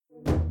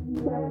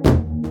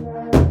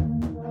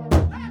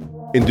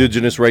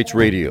Indigenous Rights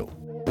Radio,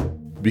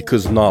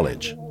 because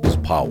knowledge is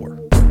power.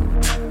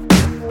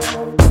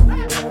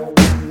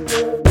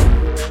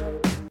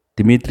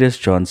 Demetrius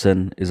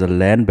Johnson is a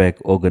land bank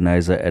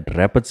organizer at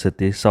Rapid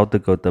City, South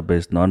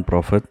Dakota-based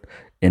nonprofit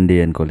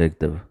Indian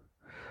Collective.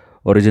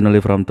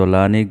 Originally from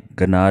Tolani,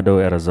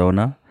 Ganado,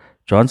 Arizona,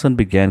 Johnson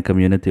began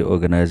community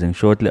organizing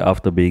shortly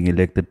after being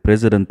elected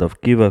president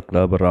of Kiva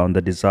Club around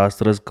the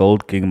disastrous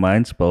Gold King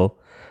mine spill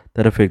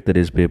that affected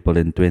his people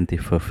in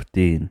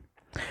 2015.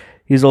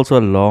 He is also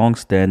a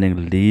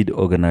long-standing lead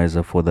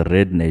organizer for the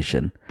Red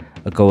Nation,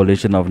 a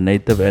coalition of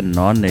native and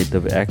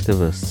non-native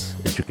activists,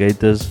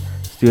 educators,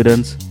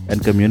 students,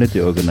 and community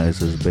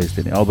organizers based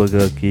in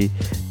Albuquerque,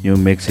 New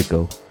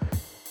Mexico,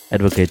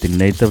 advocating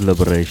native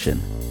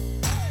liberation.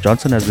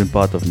 Johnson has been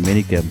part of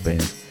many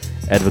campaigns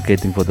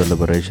advocating for the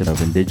liberation of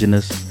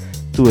indigenous,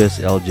 2S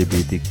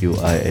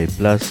LGBTQIA+,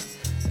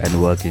 and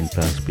working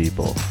class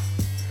people.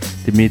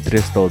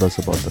 Demetrius told us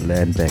about the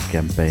Land Back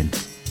campaign.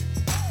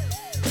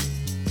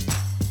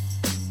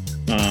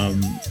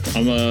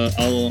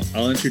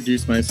 I'll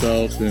introduce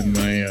myself in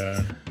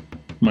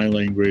my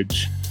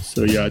language.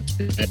 So yeah,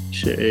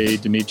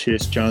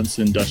 Demetrius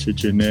Johnson dasha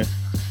jene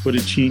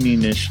Pudachini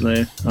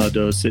nishle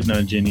ado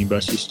sitna jini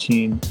bashish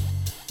chin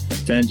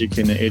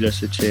Sanjikina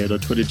edasha che ado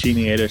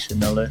Tudachini edasha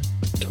nale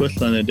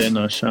Twislana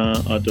dena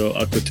sha ado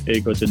akut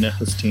ego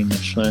denehastin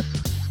nishle.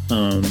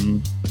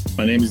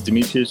 My name is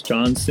Demetrius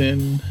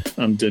Johnson.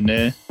 I'm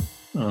Dene.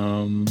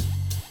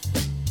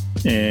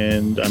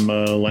 And I'm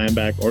a land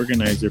back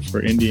organizer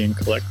for Indian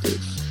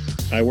Collective.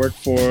 I work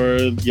for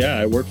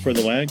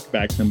the land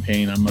back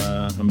campaign. I'm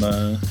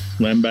a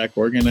land back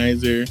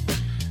organizer.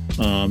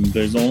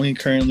 There's only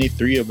currently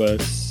 3 of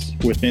us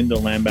within the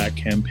land back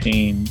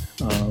campaign.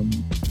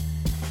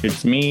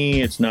 It's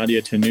me, it's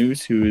Nadia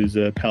Tanous, who is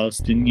a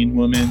Palestinian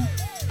woman,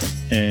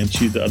 and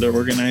she's the other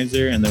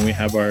organizer. And then we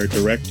have our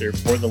director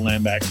for the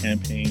land back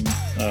campaign,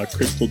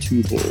 Crystal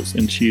Tubles,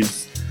 and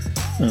she's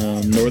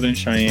Northern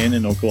Cheyenne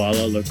and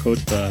Oglala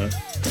Lakota.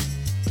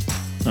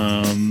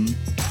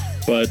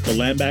 But the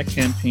Land Back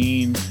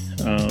campaign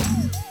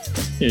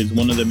is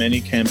one of the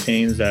many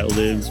campaigns that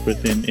lives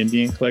within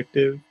Indian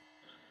Collective.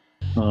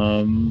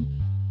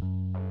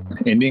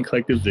 Indian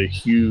Collective is a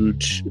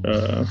huge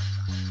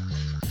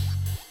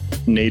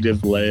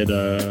Native-led,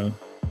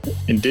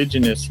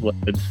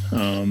 Indigenous-led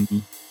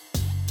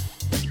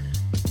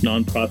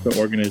nonprofit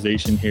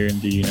organization here in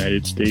the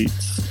United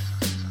States.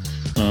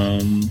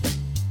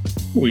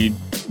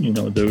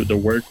 The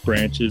work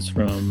branches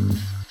from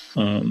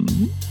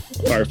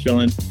our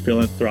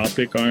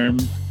philanthropic arm,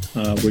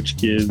 which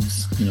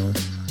gives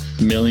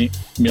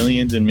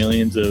millions and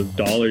millions of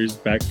dollars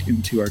back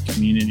into our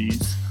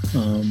communities.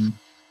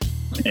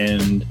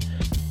 And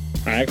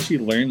I actually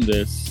learned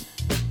this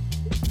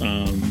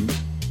a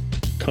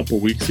couple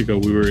weeks ago.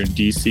 We were in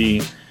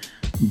DC,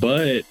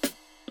 but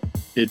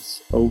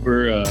it's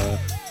over I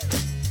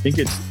think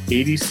it's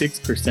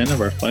 86% of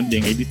our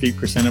funding,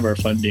 83% of our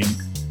funding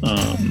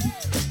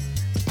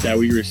that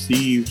we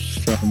receive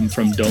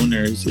from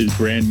donors is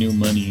brand new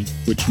money,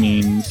 which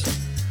means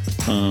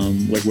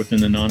like within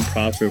the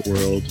nonprofit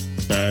world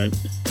that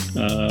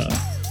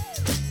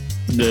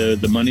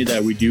the money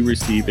that we do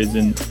receive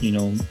isn't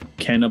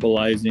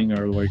cannibalizing,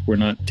 or like we're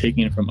not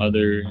taking it from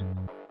other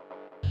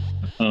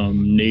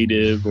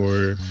native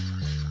or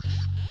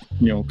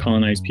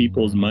colonized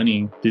people's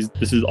money.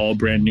 This is all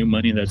brand new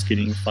money that's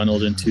getting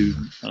funneled into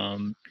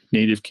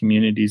native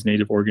communities,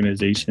 native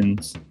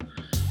organizations.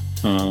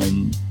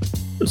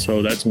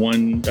 So that's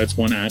one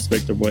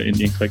aspect of what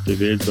Indian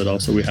Collective is, but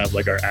also we have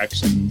like our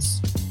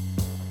actions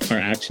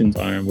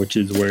arm, which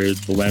is where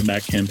the Land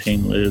Back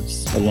campaign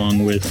lives,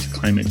 along with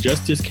climate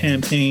justice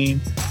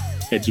campaign,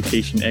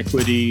 education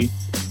equity,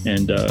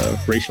 and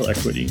racial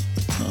equity.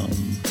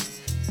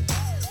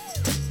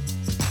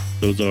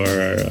 Those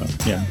are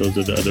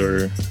the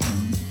other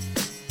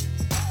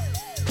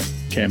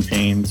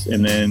campaigns,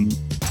 and then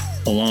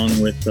along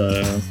with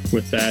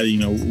that,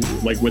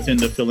 like within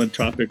the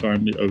philanthropic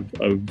arm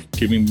of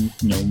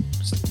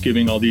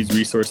giving all these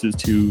resources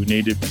to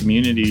Native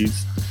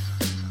communities,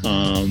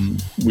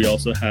 we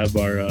also have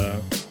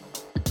our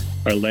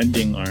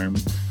lending arm.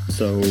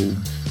 So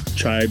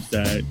tribes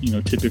that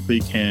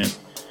typically can't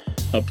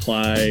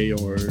apply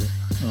or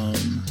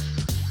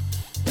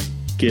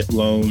get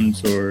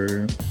loans,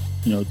 or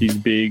these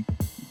big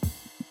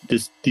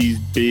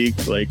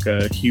like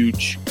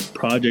huge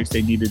projects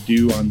they need to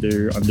do on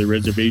their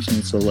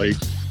reservations. So like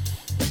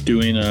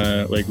doing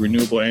like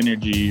renewable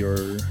energy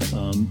or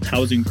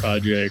housing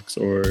projects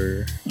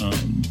or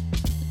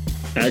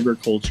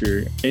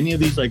agriculture, any of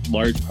these like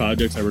large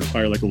projects that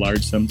require like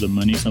large sums of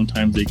money.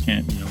 Sometimes they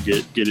can't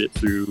get it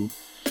through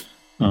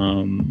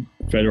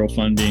federal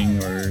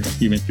funding or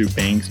even through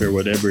banks or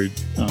whatever,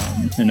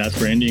 and that's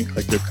where Indian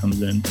Collective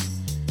comes in.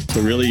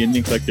 So really,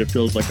 Indian Collective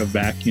feels like a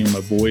vacuum,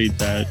 a void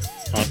that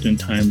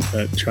oftentimes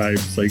that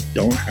tribes like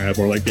don't have,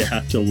 or like they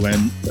have to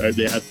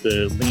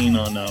lean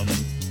on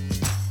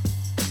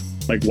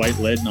like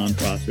white-led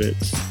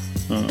nonprofits.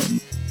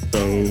 So,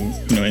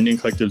 Indian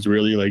Collective's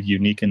really like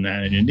unique in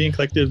that. And Indian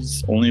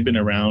Collective's only been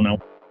around, I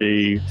would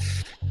say,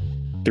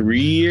 4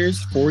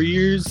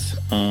 years.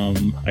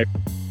 I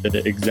forget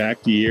the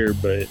exact year,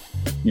 but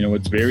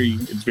it's very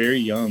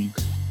young,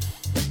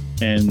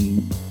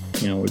 and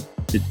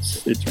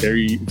it's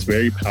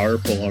very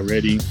powerful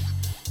already.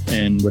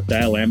 And with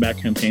that, Land Back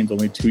campaign's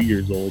only 2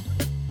 years old.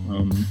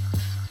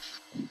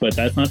 But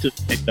that's not to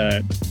say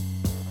that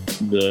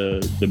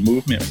the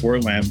movement for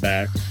Land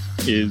Back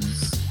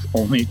is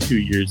only 2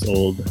 years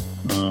old.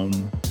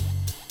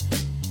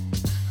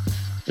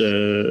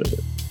 The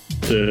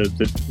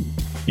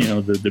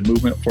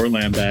movement for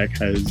Land Back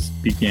has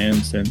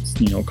began since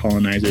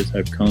colonizers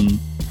have come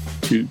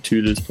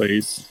to this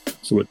place.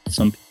 So what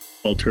some people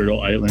call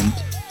Turtle Island.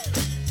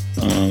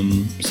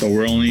 So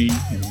we're only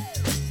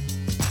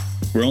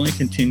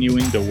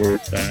continuing the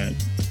work that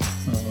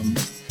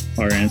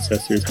our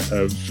ancestors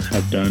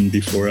have done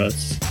before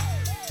us.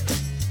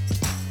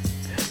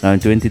 Now in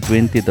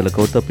 2020, the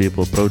Lakota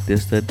people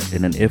protested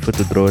in an effort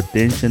to draw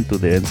attention to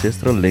the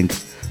ancestral link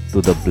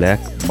to the Black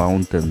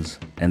Mountains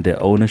and their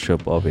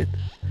ownership of it.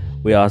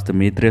 We asked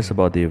Demetrius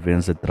about the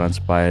events that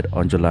transpired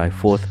on July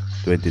 4th,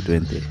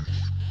 2020.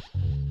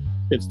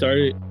 It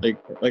started,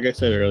 like I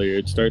said earlier,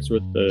 it starts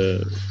with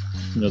the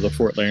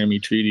Fort Laramie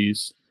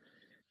treaties.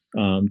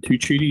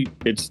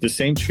 It's the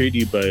same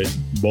treaty, but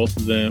both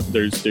of them,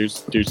 there's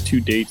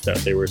two dates that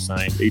they were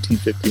signed,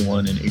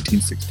 1851 and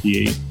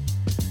 1868.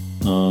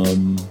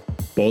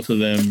 Both of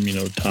them,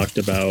 talked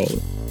about,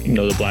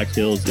 the Black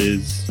Hills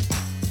is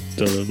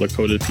the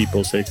Lakota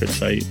people's sacred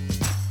site,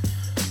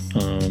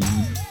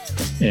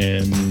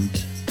 and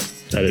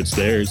that it's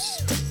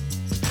theirs,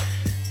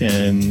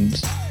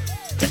 and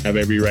they have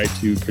every right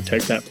to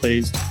protect that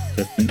place,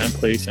 defend that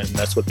place, and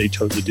that's what they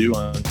chose to do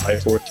on July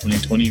 4th,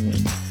 2020,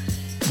 when,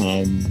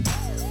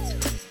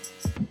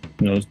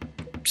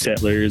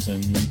 settlers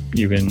and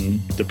even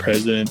the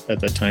president at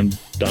that time,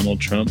 Donald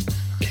Trump,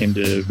 came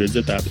to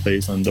visit that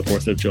place on the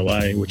 4th of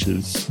July, which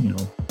is,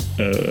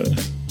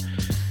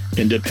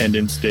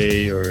 Independence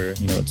Day, or,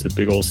 it's a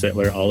big old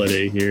settler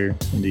holiday here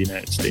in the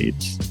United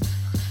States.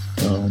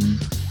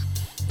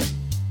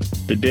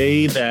 The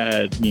day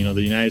that, the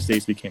United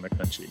States became a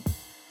country.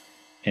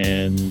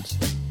 And,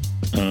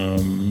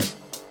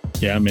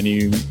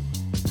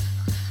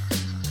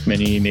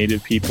 many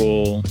Native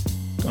people,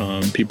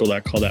 people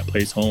that call that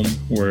place home,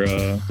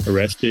 were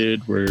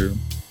arrested, were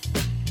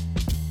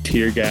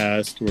tear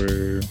gassed,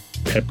 were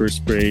pepper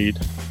sprayed,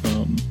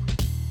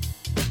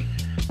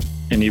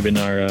 and even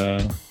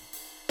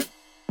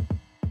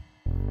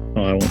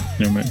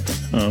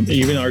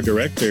even our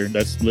director,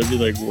 that's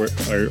literally like where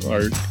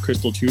our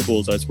Crystal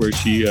Tubles, that's where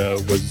she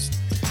was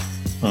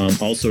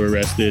also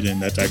arrested, and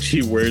that's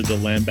actually where the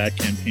Land Back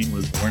campaign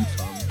was born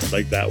from.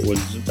 Like that was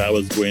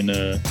when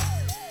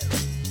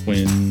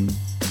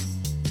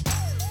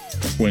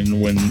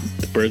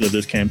the birth of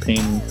this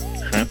campaign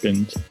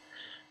happened.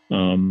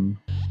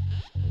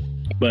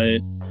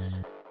 But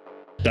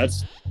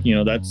that's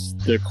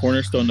the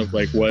cornerstone of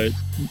like what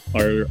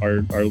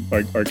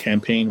our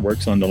campaign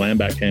works on. The Land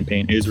Back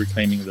campaign is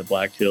reclaiming the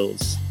Black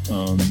Hills,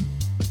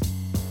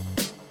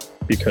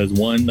 because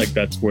one, like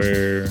that's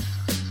where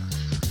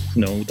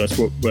that's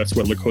what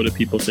Lakota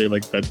people say,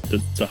 like that's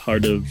the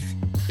heart of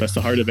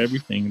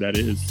everything. That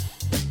is,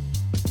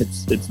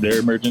 it's their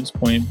emergence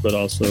point, but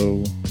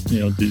also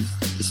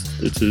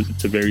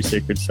it's a very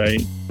sacred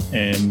site,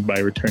 and by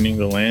returning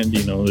the land,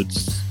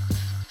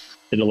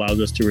 it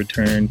allows us to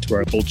return to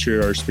our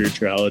culture, our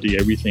spirituality,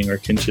 everything, our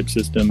kinship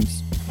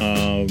systems.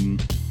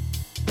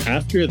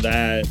 After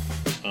that,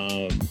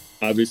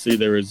 obviously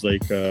there was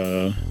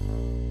a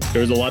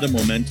lot of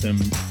momentum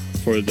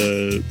for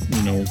the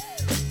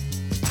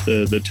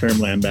term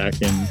Land Back,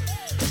 and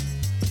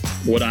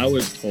what I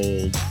was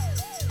told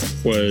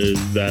was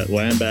that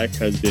Land Back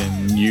has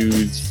been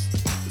used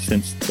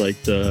since like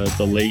the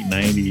late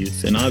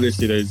 90s, and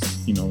obviously there's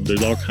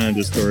all kinds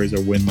of stories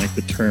of when like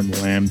the term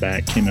Land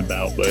Back came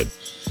about, but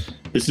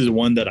this is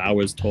one that I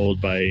was told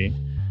by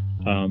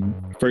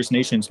First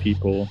Nations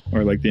people,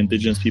 or like the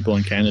Indigenous people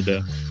in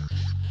Canada,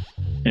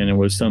 and it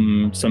was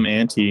some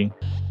auntie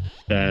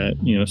that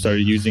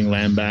started using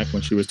Land Back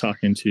when she was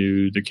talking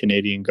to the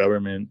Canadian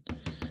government,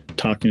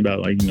 talking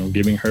about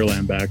giving her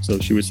land back. So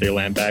she would say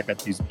Land Back at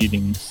these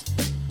meetings.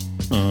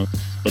 So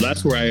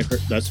that's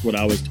what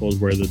I was told,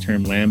 where the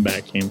term Land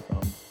Back came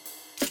from.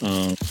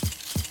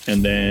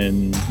 And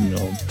then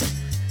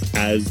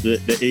as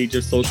the age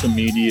of social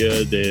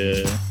media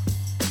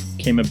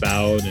came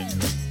about and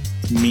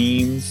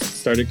memes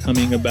started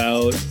coming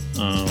about,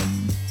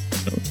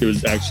 it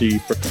was actually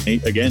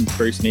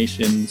First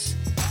Nations,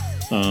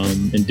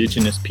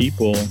 Indigenous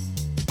people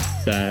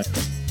that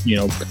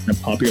kind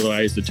of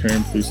popularized the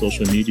term through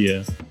social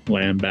media,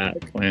 Land Back,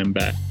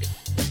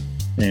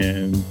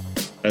 and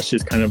that's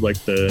just kind of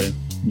like the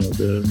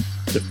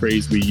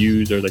phrase we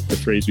use, or like the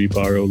phrase we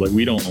borrow. Like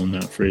we don't own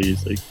that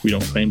phrase, like we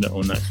don't claim to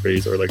own that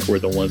phrase, or like we're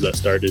the ones that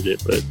started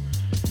it, but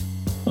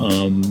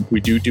we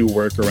do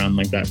work around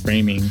like that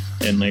framing.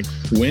 And like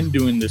when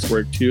doing this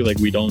work too, like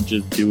we don't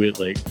just do it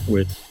like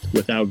with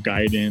without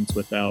guidance,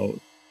 without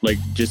like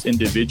just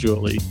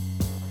individually.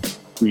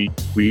 We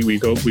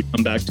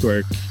come back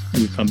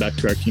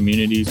to our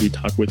communities, we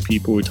talk with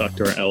people, we talk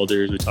to our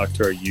elders, we talk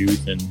to our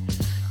youth, and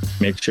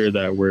make sure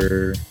that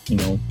we're,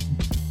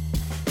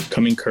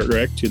 coming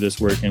correct to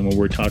this work. And when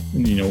we're talking,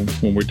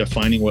 when we're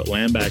defining what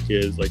land back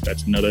is, like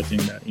that's another thing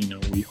that,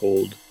 we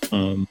hold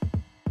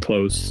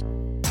close.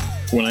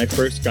 When I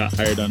first got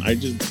hired on, I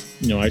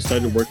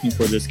started working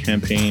for this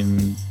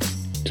campaign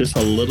just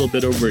a little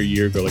bit over a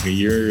year ago, like a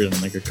year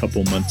and like a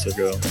couple months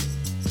ago.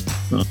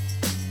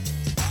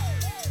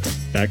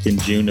 Back in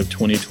June of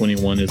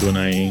 2021 is when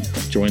I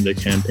joined the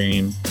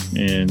campaign,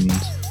 and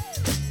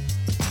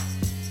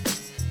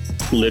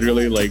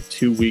literally like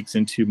 2 weeks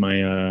into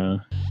my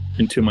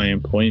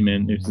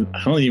employment,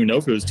 I don't even know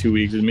if it was 2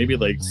 weeks, it was maybe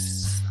like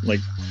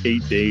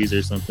 8 days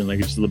or something, like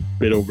it's just a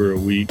bit over a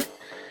week.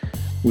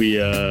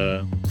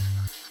 It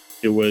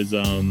was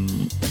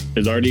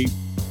already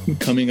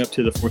coming up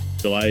to the 4th of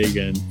July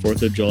again,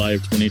 4th of July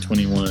of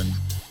 2021.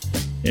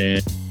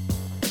 And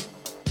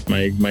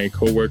my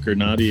coworker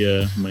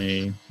Nadia,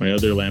 my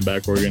other land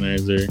back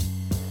organizer,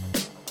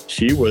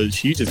 she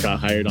just got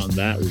hired on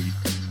that week.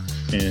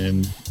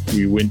 And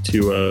we went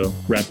to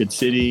Rapid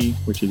City,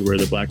 which is where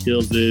the Black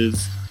Hills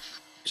is,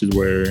 which is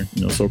where,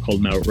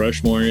 so-called Mount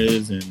Rushmore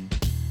is. And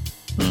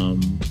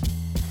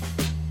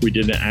we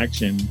did an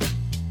action.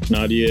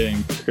 Nadia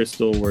and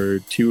Crystal were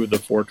 2 of the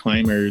 4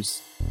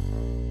 climbers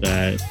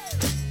that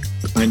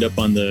climbed up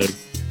on the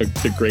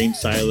grain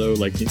silo,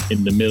 like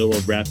in the middle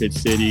of Rapid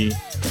City.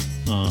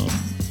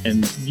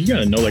 And you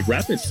gotta know, like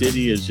Rapid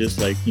City is just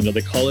like,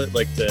 they call it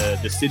like the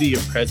city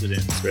of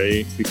presidents,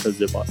 right? Because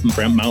of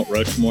Mount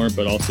Rushmore,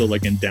 but also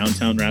like in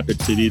downtown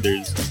Rapid City,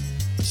 there's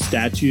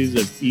statues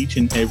of each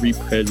and every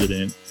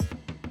president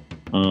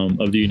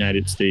of the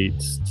United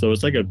States. So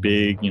it's like a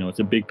big, it's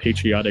a big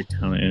patriotic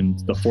town, and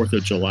the 4th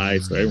of July,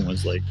 so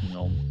everyone's like,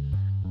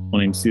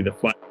 wanting to see the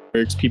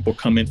fireworks. People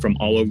come in from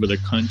all over the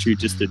country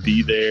just to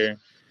be there.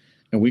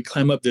 And we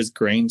climb up this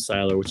grain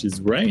silo, which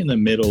is right in the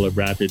middle of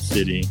Rapid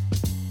City.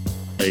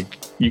 Like,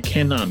 you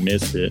cannot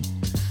miss it.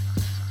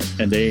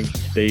 And they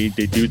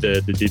do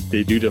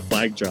the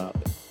flag drop.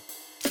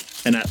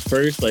 And at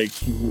first, like,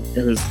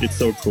 it's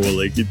so cool.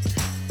 Like,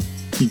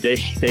 they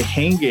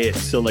hang it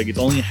so like it's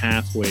only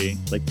halfway.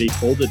 Like, they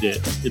folded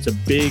it. It's a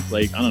big,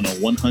 like, I don't know,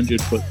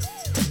 100-foot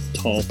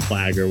tall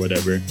flag or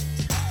whatever.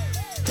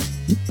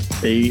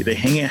 They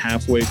hang it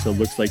halfway so it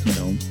looks like,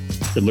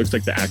 it looks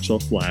like the actual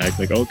flag.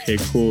 Like, okay,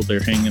 cool, they're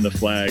hanging the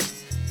flag.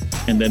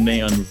 And then they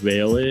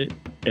unveil it,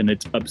 and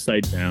it's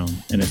upside down,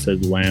 and it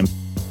says "Lamb"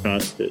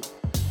 across it.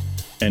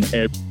 And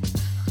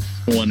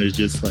everyone is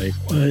just like,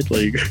 what?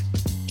 Like,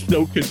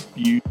 so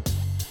confused.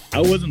 I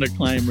wasn't a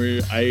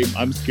climber.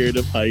 I'm scared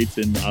of heights,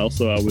 and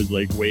also I was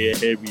like way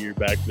heavier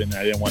back then.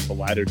 I didn't want the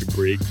ladder to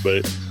break,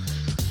 but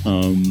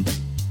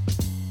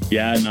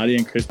yeah, Nadia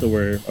and Crystal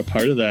were a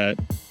part of that,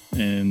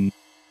 and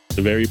it's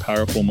a very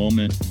powerful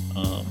moment.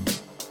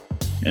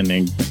 And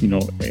then,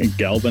 it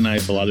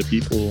galvanized a lot of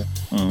people.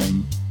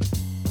 And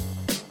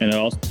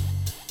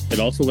it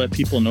also let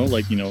people know,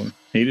 like,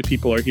 Native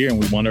people are here and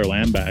we want our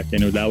land back.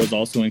 And that was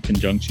also in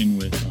conjunction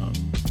with,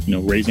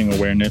 raising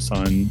awareness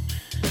on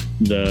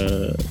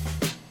the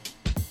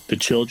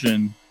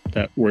children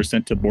that were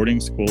sent to boarding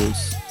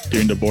schools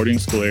during the boarding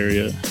school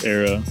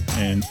era,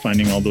 and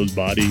finding all those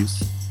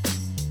bodies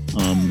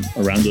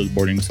around those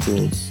boarding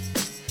schools.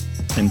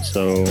 And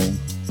so,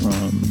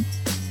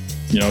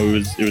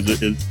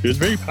 it was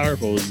very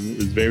powerful. It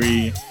was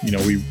very,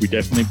 we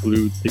definitely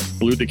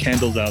blew the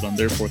candles out on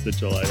their 4th of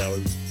July. That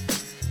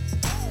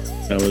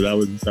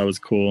was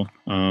cool.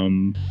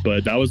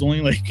 But that was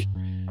only like,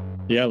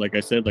 like I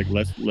said, like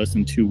less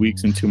than 2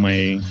 weeks into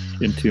my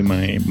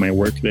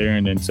work there.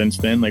 And then since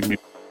then, like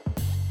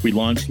we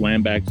launched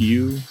Land Back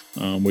U,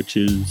 which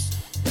is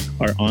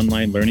our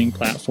online learning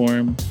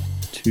platform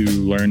to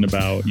learn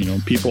about,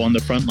 people on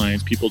the front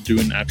lines, people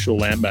doing actual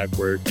land back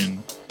work,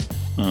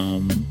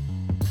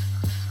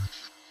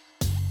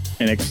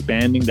 and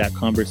expanding that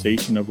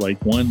conversation of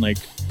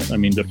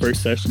the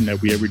first session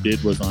that we ever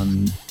did was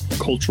on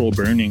cultural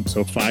burning.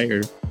 So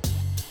fire,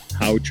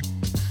 how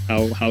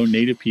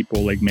Native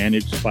people like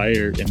manage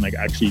fire and like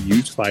actually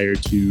use fire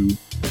to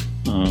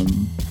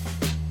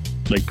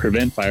like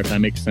prevent fire, if that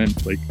makes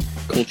sense. Like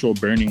cultural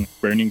burning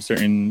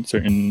certain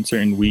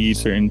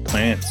weeds, certain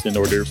plants in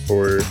order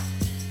for,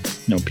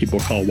 people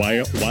call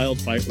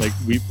wildfire. Like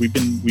we've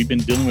been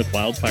dealing with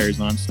wildfires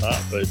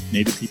nonstop, but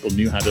Native people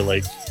knew how to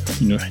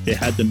they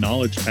had the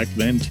knowledge back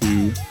then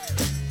to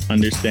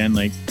understand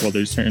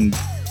there's certain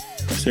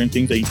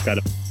things that you've got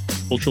to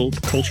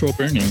cultural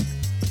burning.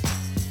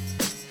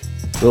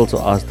 We also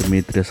asked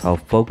Demetrius how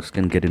folks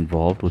can get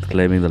involved with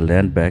claiming the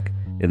land back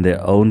in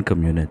their own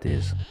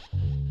communities.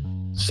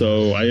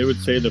 So I would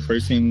say the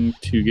first thing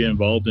to get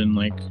involved in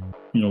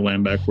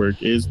land back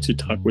work is to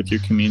talk with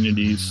your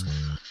communities.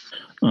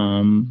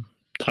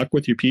 Talk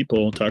with your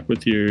people, talk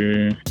with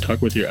your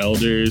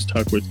elders,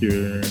 talk with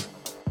your,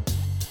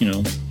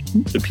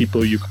 the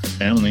people you call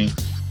family,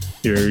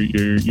 your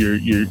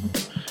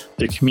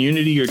the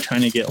community you're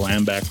trying to get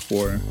land back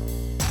for,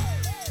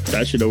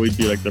 that should always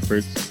be like the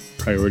first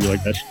priority.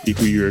 Like that should be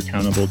who you're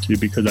accountable to,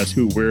 because that's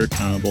who we're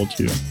accountable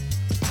to.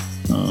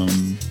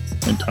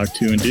 And talk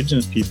to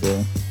Indigenous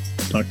people,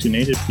 talk to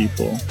Native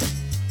people.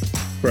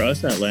 For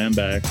us at Land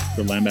Back,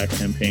 the Land Back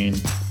campaign,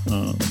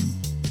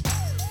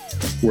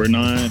 we're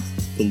not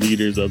the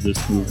leaders of this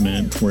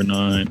movement. We're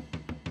not,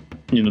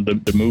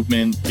 the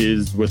movement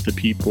is with the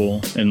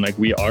people, and like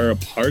we are a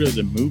part of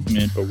the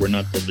movement, but we're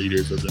not the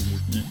leaders of the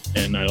movement.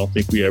 And I don't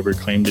think we ever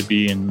claim to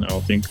be, and I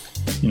don't think,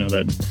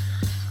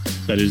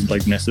 that is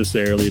like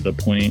necessarily the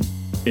point.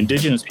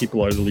 Indigenous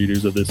people are the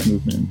leaders of this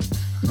movement.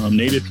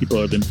 Native people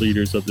are the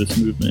leaders of this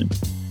movement.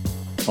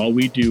 All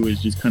we do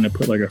is just kind of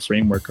put like a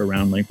framework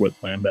around like what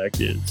Land Back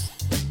is.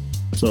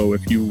 So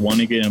if you want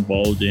to get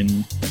involved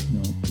in,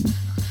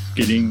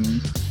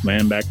 getting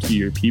land back to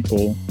your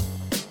people,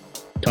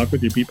 talk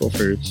with your people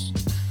first.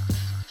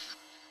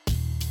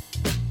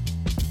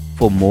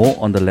 For more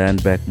on the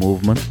Land Back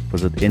movement,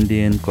 visit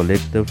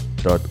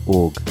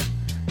indiancollective.org.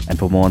 And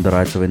for more on the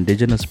rights of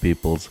Indigenous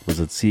peoples,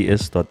 visit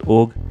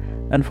cs.org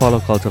and follow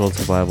Cultural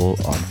Survival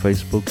on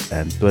Facebook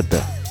and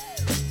Twitter.